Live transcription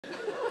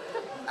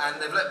and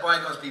they've let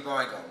bygones be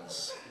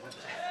bygones.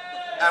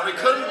 And we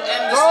couldn't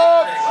end this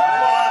evening.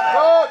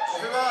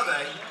 Who are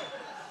they?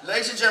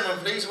 Ladies and gentlemen,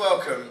 please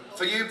welcome,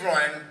 for you,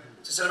 Brian,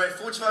 to celebrate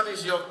 45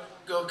 years of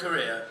your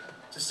career,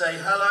 to say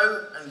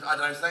hello, and I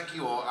don't know, thank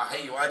you, or I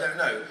hate you, I don't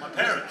know. My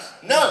parents.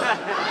 No!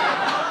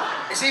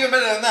 It's even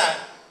better than that.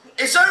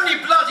 It's only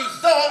bloody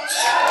Thotch!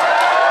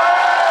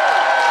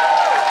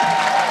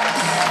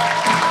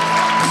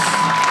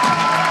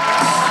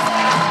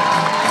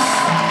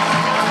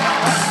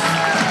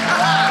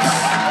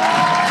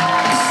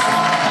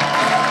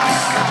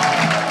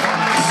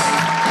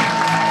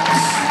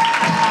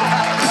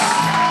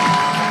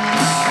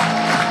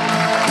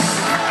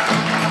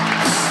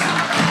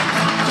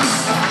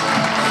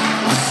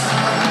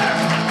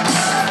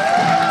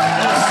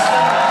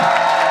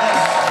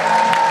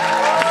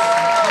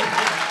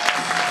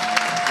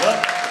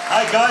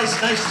 Hi guys,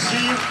 nice to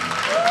see you.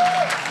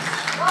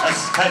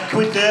 That's Pat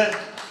Quint there.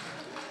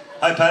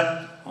 Hi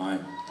Pat. Hi.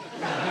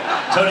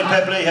 Tony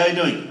Pepley, how you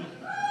doing?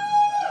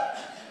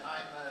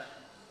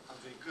 I'm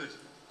doing good.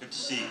 Good to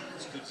see you.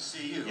 It's good to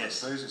see you.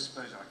 Yes. I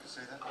suppose I can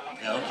say that.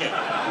 Yeah, okay.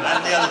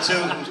 And the other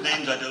two whose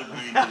names I don't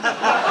really know.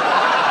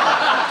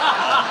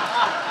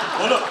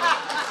 Well look,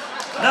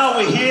 now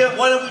we're here,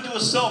 why don't we do a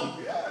song?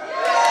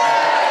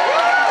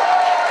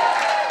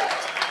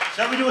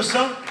 Shall we do a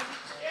song?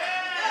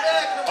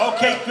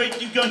 Okay,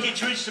 great. You go and get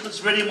your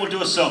instruments ready and we'll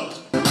do a song.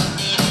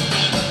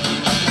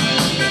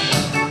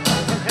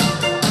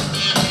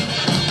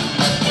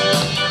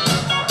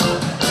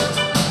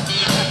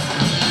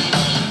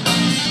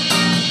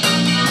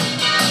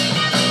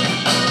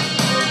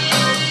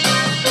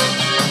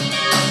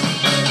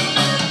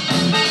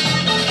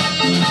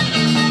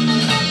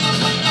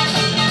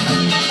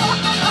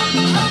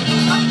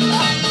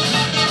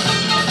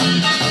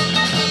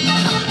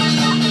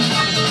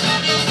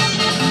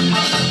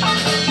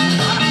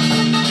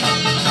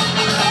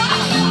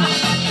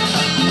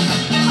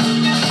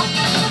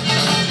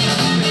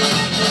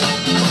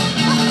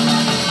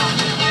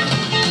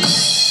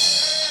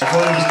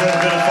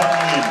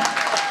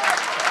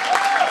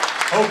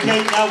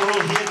 Okay, now we're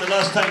all here. The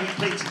last time we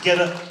played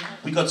together,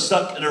 we got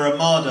stuck in a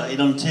ramada in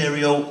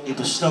Ontario. It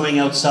was snowing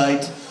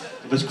outside.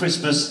 It was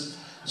Christmas,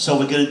 so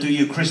we're going to do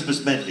you a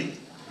Christmas medley.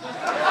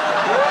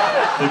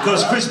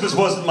 Because Christmas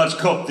wasn't much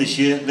cooked this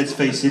year, let's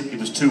face it, it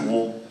was too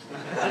warm.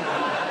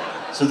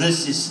 So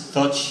this is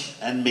Thotch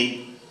and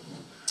me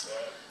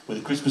with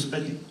a Christmas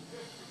medley.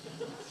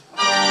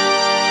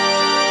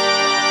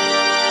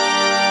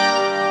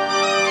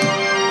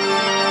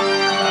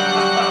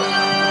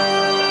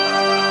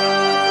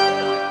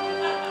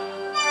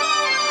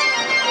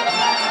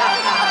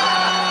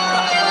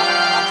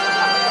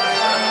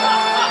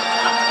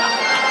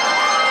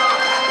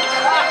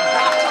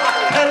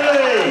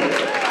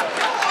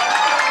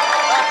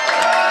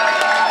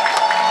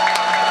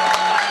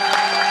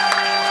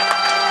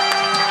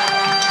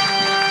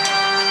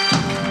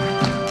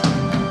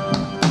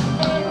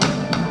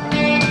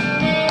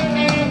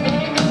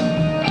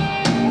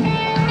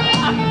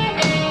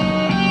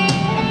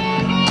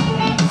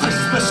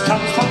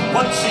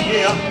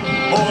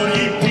 All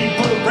ye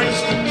people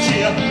raise the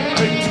cheer.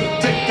 Drink to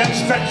drink and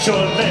stretch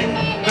your leg.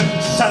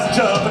 Drink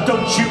Santa, but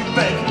don't you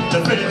beg. The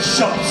village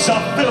shops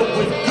are filled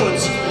with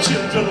goods. The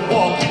children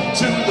walk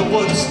into the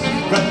woods.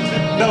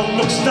 Grandad no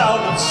looks down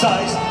and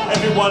sighs.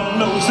 Everyone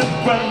knows that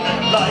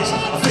Grandad lies.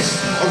 A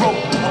fist, a rope,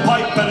 a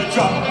pipe and a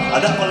drum.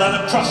 An apple and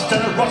a crust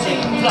and a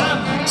rotting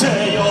plum.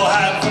 Tear your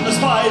hand from the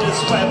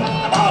spider's web.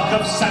 The mark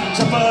of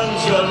Santa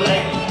burns your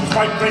leg.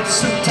 Bright red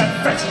suit and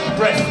fetid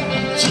breath.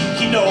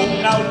 Cheeky no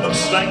now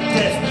looks like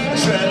death. A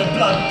trail of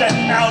blood that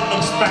now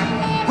looks back.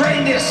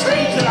 Reindeer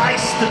straight and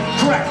iced and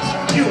cracked.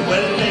 You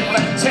will live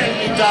until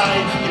you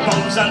die. Your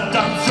bones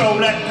undone,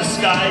 thrown at the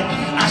sky.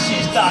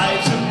 Ashes,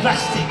 knives and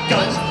plastic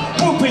guns.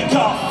 Whooping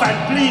cough and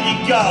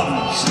bleeding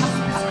gums.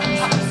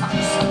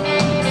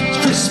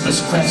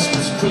 Christmas,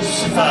 Christmas,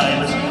 crucify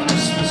us.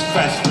 Christmas,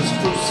 Christmas,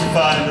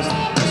 crucify us.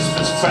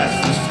 Christmas,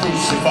 Christmas,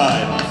 crucify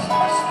us.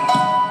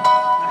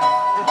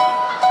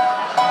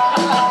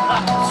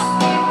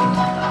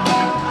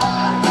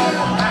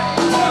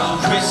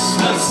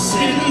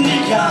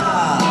 I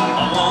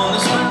wanna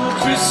spend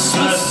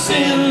Christmas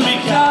in me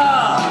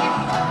car.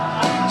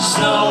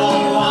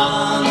 Snow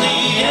on the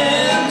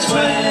N25.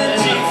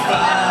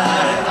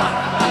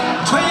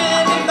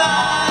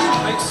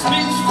 25 makes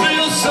me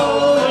feel so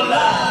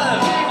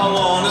alive. I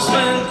wanna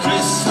spend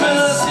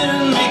Christmas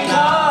in me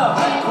car.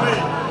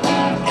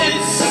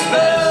 It's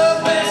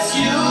the best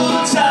you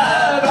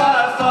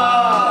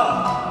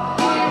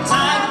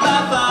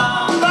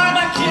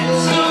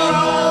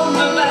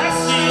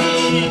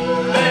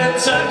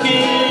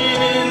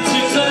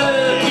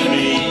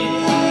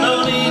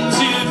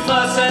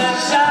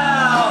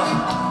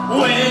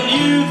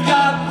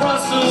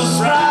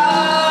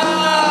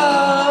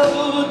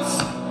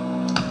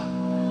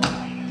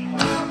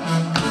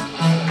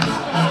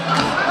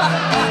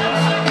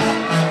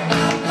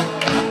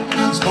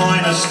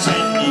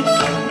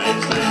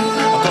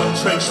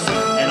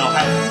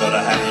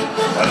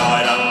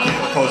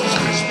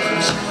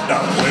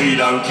we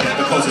don't care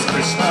because it's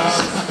Christmas.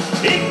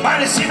 Ich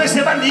meine, sie ist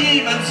über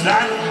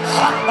Niemandsland.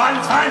 Hat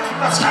man Feind,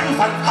 das kann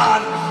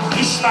vertan.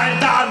 Ich mein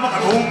da, wo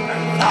man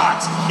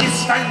Hugenfahrt.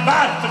 Ist mein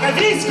Bad, für ein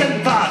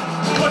Wieskenbad.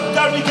 Put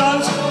down the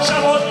guns,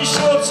 shove on your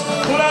shorts.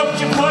 Pull out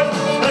your pipe,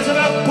 let's have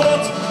a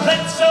port.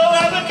 Let's all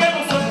have a game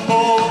of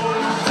football.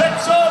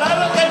 Let's all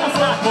have a game of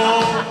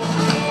football.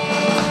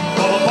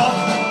 Ba-ba-bum,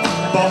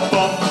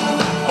 bum-bum,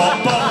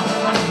 bum-bum,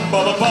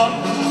 ba-ba-bum,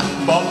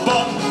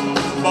 bum-bum,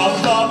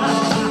 bum-bum,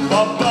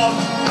 bum-bum.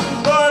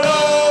 But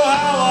oh,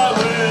 how I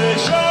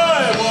wish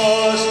I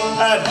was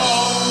at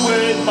home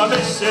with my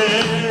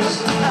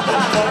missus.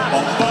 Bum-bum,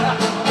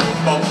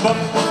 bum-bum,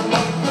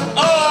 bum-bum.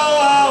 Oh,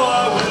 how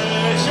I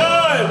wish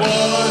I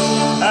was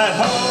at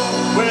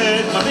home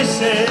with my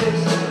missus.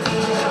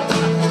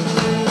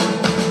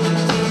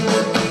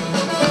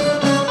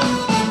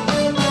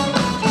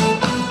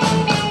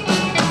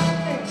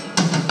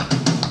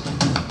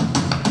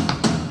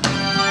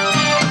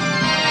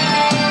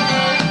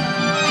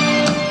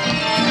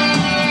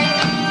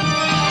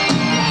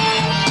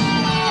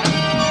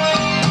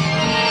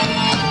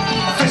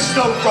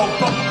 No rope,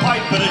 a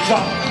pipe and a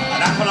drum,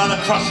 an apple on a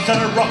crust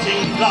and a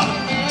rotting plum.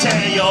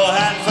 Tear your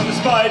hand from the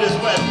spider's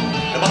web,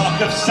 the mark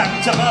of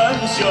Santa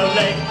burns your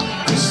leg.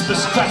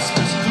 Christmas,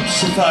 Christmas,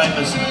 crucify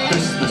us.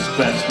 Christmas,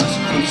 Christmas,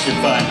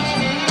 crucify us.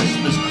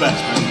 Christmas,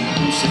 Christmas,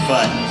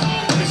 crucify us.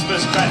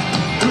 Christmas, Christmas,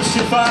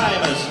 crucify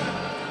us.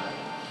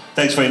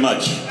 Thanks very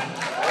much.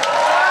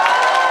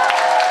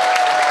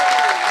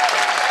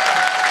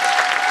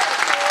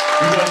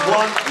 We've got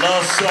one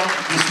last song.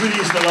 This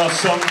really is the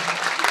last song.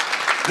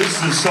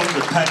 This is a song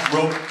that Pat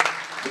wrote,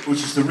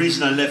 which is the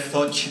reason I left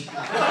Thotch.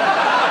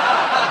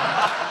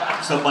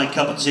 It's not my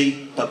cup of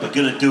tea, but we're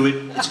gonna do it.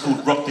 It's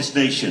called Rock This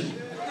Nation.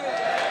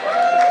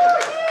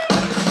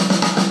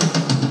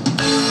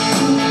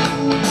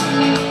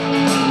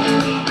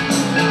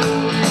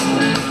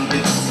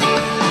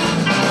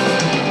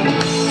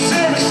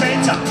 Sarah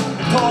Santa,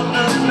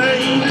 important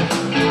me.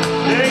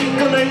 The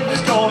April 8th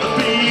is gonna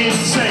be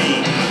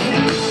insane.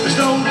 There's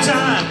no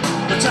time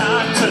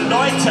to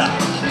loiter.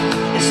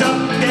 It's up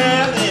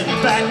there and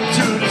back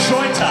to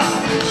Detroit.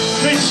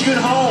 Michigan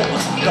home,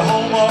 the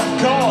home of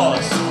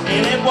cars.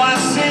 In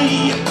NYC,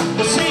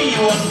 we'll see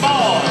you on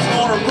Mars.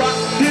 Wanna rock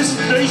this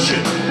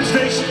nation,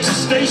 station to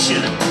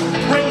station.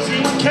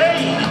 Raising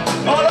Cain,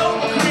 all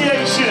over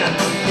creation.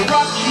 The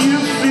rock you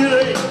feel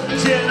it,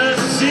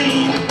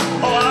 Tennessee,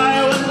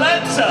 Ohio,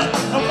 Atlanta,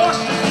 and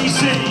Washington,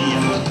 D.C.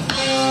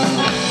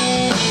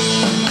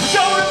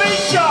 Go to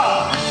meet ya!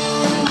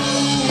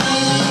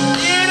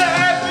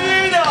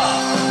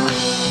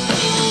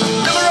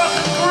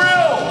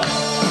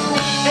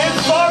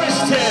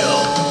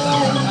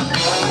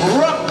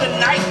 Rock the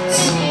night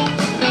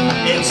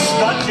in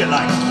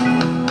Scotland.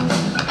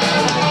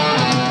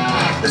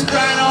 There's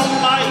Brian on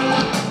mic,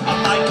 a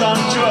mic on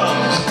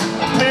drums,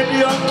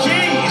 Pepe on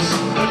keys,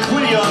 and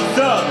Quiddy on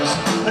thumbs.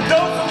 And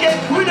don't forget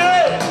Quiddy,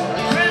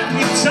 rhythm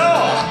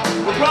guitar.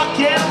 We'll rock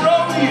and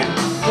roll you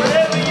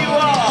wherever you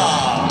are.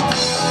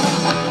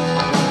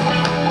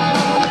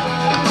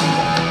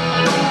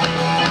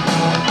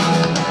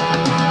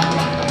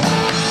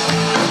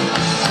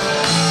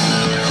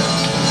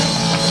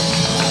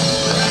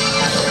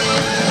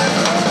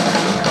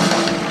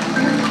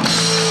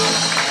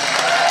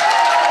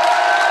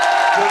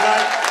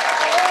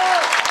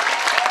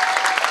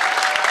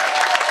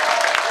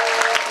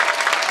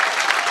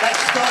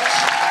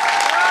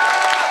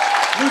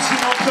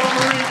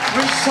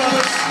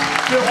 Thomas,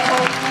 Bill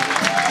Hope.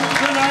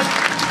 Good night.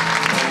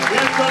 We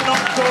have got an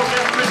encore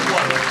there for this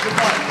one.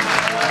 Goodbye.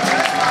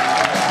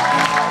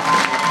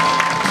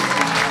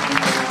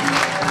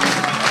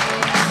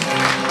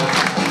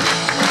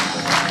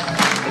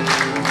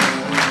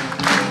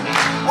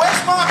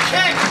 Where's Mark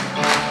King?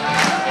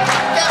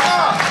 Get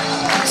Mark.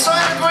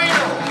 Simon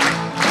Greenall.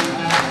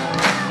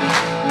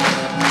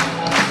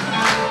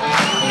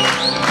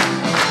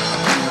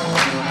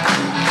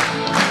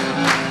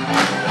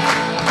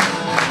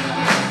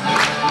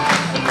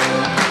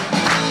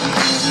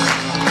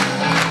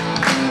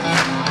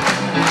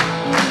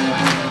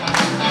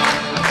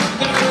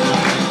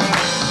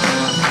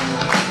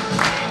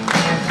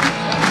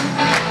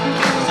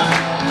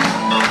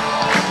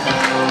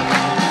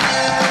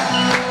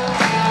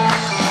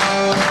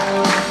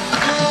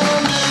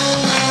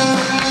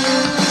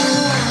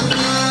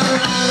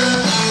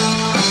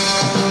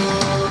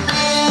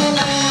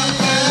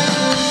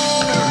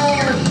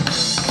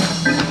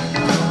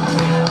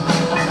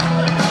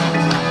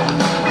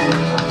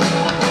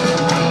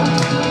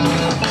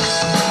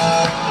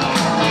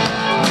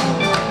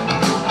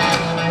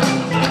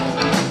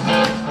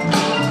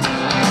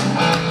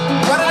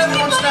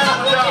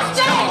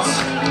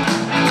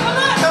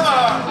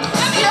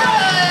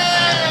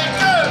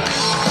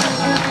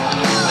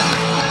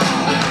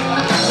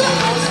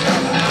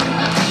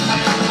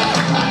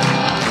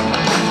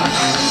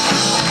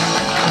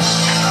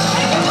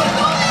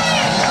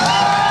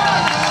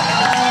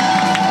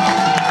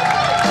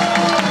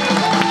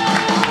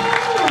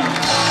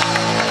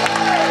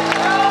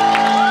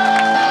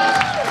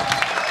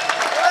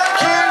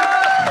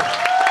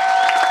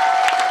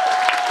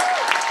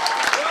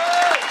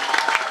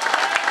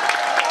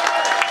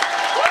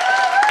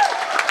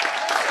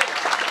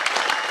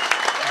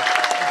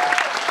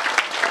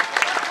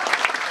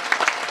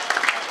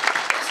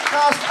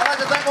 cast. I'd like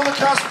to thank all the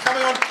cast for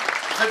coming on,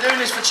 for doing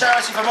this for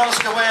charity, for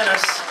mollusk awareness.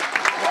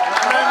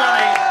 No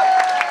money.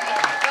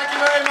 Thank you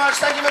very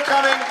much. Thank you for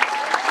coming.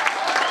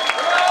 Thank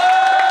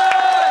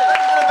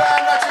you to the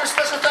band. I'd like to do a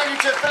special thank you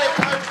to Philip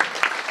Pope,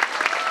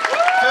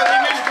 for the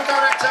musical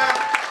director,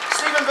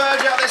 Stephen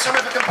Burge out there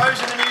somewhere for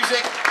composing the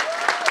music,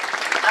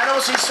 and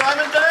obviously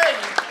Simon Day.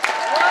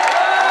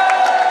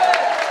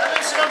 And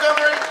Lucy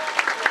Montgomery.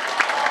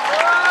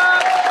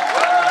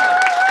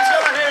 He's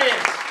got to hear him.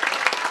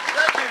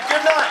 Thank you.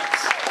 Good night.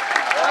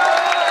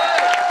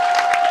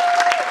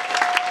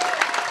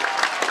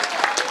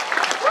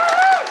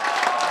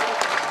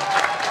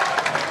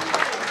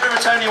 Whoever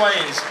Tony Way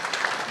is.